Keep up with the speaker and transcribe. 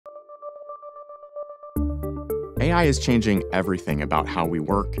AI is changing everything about how we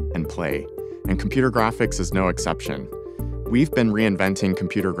work and play, and computer graphics is no exception. We've been reinventing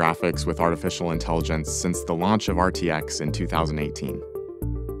computer graphics with artificial intelligence since the launch of RTX in 2018.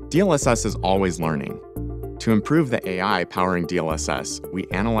 DLSS is always learning. To improve the AI powering DLSS, we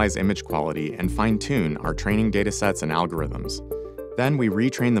analyze image quality and fine-tune our training datasets and algorithms. Then we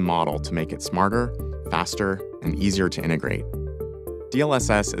retrain the model to make it smarter, faster, and easier to integrate.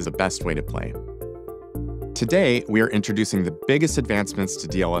 DLSS is the best way to play. Today, we are introducing the biggest advancements to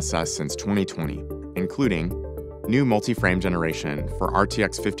DLSS since 2020, including new multi-frame generation for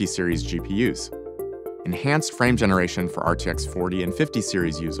RTX 50 series GPUs, enhanced frame generation for RTX 40 and 50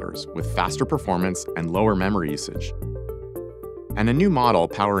 series users with faster performance and lower memory usage, and a new model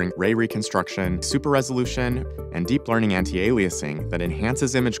powering ray reconstruction, super resolution, and deep learning anti-aliasing that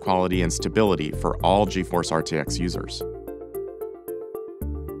enhances image quality and stability for all GeForce RTX users.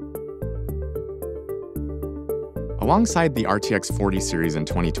 Alongside the RTX 40 series in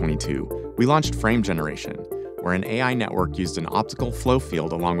 2022, we launched frame generation, where an AI network used an optical flow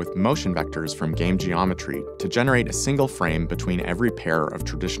field along with motion vectors from game geometry to generate a single frame between every pair of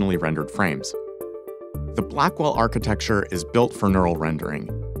traditionally rendered frames. The Blackwell architecture is built for neural rendering,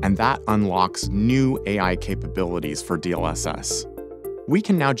 and that unlocks new AI capabilities for DLSS. We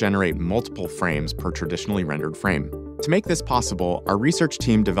can now generate multiple frames per traditionally rendered frame. To make this possible, our research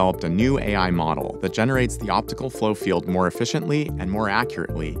team developed a new AI model that generates the optical flow field more efficiently and more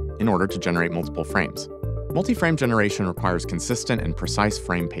accurately in order to generate multiple frames. Multiframe generation requires consistent and precise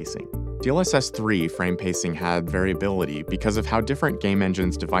frame pacing. DLSS 3 frame pacing had variability because of how different game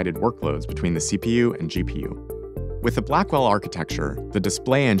engines divided workloads between the CPU and GPU. With the Blackwell architecture, the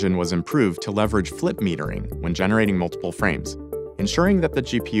display engine was improved to leverage flip metering when generating multiple frames, ensuring that the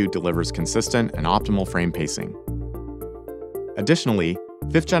GPU delivers consistent and optimal frame pacing. Additionally,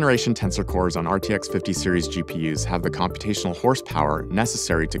 5th generation tensor cores on RTX 50 series GPUs have the computational horsepower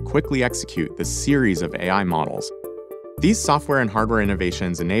necessary to quickly execute this series of AI models. These software and hardware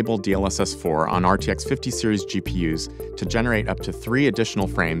innovations enable DLSS 4 on RTX 50 series GPUs to generate up to 3 additional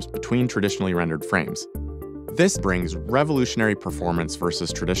frames between traditionally rendered frames. This brings revolutionary performance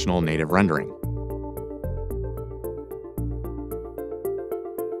versus traditional native rendering.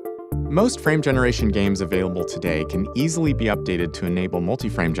 Most frame generation games available today can easily be updated to enable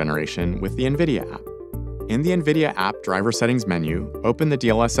multi-frame generation with the NVIDIA app. In the NVIDIA app driver settings menu, open the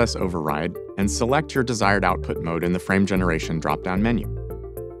DLSS override and select your desired output mode in the frame generation drop-down menu.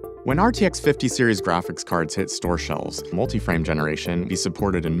 When RTX 50 series graphics cards hit store shelves, multi-frame generation will be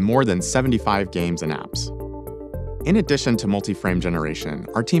supported in more than 75 games and apps. In addition to multi-frame generation,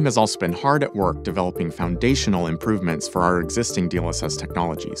 our team has also been hard at work developing foundational improvements for our existing DLSS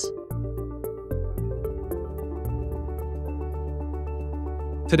technologies.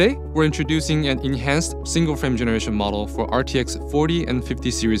 Today, we're introducing an enhanced single-frame generation model for RTX 40 and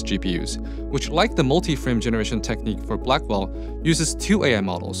 50 series GPUs, which, like the multi-frame generation technique for Blackwell, uses 2 AI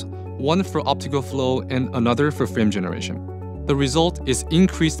models, one for optical flow and another for frame generation. The result is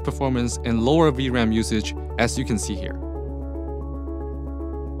increased performance and lower VRAM usage, as you can see here.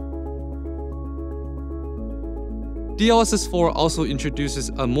 DLSS 4 also introduces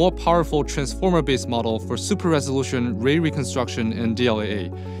a more powerful transformer-based model for super resolution ray reconstruction and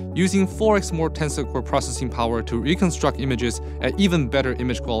DLAA, using 4x more tensor core processing power to reconstruct images at even better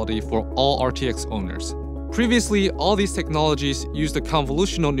image quality for all RTX owners. Previously, all these technologies used a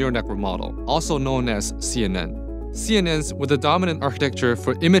convolutional neural network model, also known as CNN. CNNs were the dominant architecture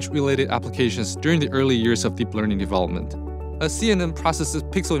for image-related applications during the early years of deep learning development. A CNN processes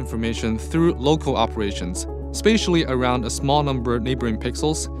pixel information through local operations, spatially around a small number of neighboring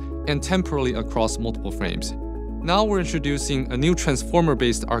pixels, and temporally across multiple frames. Now we're introducing a new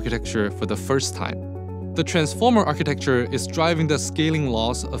transformer-based architecture for the first time. The transformer architecture is driving the scaling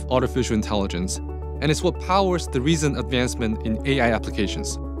laws of artificial intelligence, and is what powers the recent advancement in AI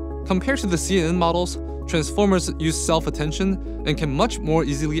applications. Compared to the CNN models, transformers use self-attention and can much more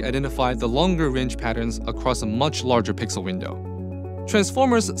easily identify the longer range patterns across a much larger pixel window.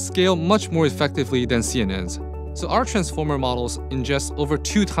 Transformers scale much more effectively than CNNs, so our transformer models ingest over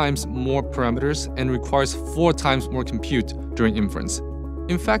 2 times more parameters and requires 4 times more compute during inference.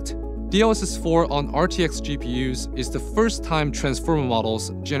 In fact, DLSS 4 on RTX GPUs is the first time transformer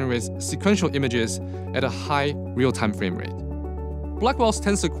models generate sequential images at a high real-time frame rate. Blackwell's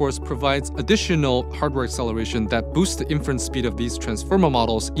tensor cores provides additional hardware acceleration that boosts the inference speed of these transformer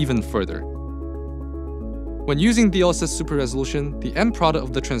models even further. When using DLSS super resolution, the end product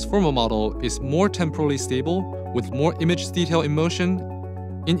of the transformer model is more temporally stable with more image detail in motion.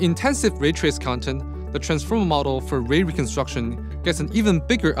 In intensive ray trace content, the transformer model for ray reconstruction gets an even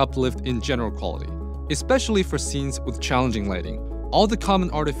bigger uplift in general quality. especially for scenes with challenging lighting. All the common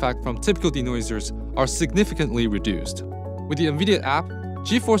artifacts from typical denoisers are significantly reduced. With the NVIDIA app,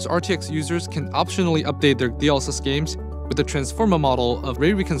 GeForce RTX users can optionally update their DLSS games with the transformer model of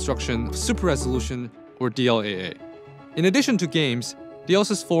ray reconstruction, super resolution, or DLAA. In addition to games,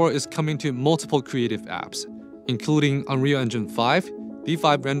 DLSS 4 is coming to multiple creative apps, including Unreal Engine 5,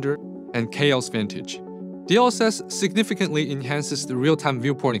 D5 Render, and Chaos Vantage. DLSS significantly enhances the real-time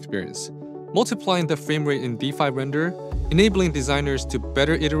viewport experience, multiplying the frame rate in D5 Render, enabling designers to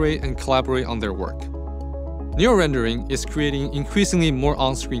better iterate and collaborate on their work. Neo-rendering is creating increasingly more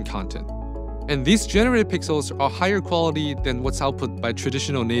on-screen content, and these generated pixels are higher quality than what's output by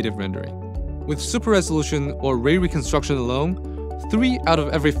traditional native rendering. With super resolution or ray reconstruction alone, 3 out of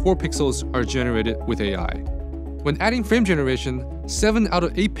every 4 pixels are generated with AI. When adding frame generation, 7 out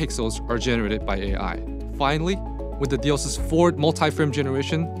of 8 pixels are generated by AI. Finally, with the DLSS 4 multi-frame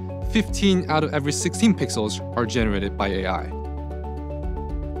generation, 15 out of every 16 pixels are generated by AI.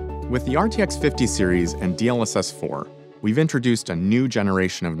 With the RTX 50 series and DLSS 4, we've introduced a new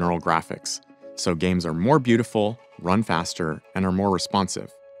generation of neural graphics, so games are more beautiful, run faster, and are more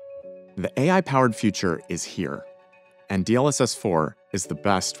responsive. The AI-powered future is here, and DLSS 4 is the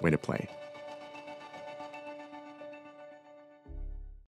best way to play.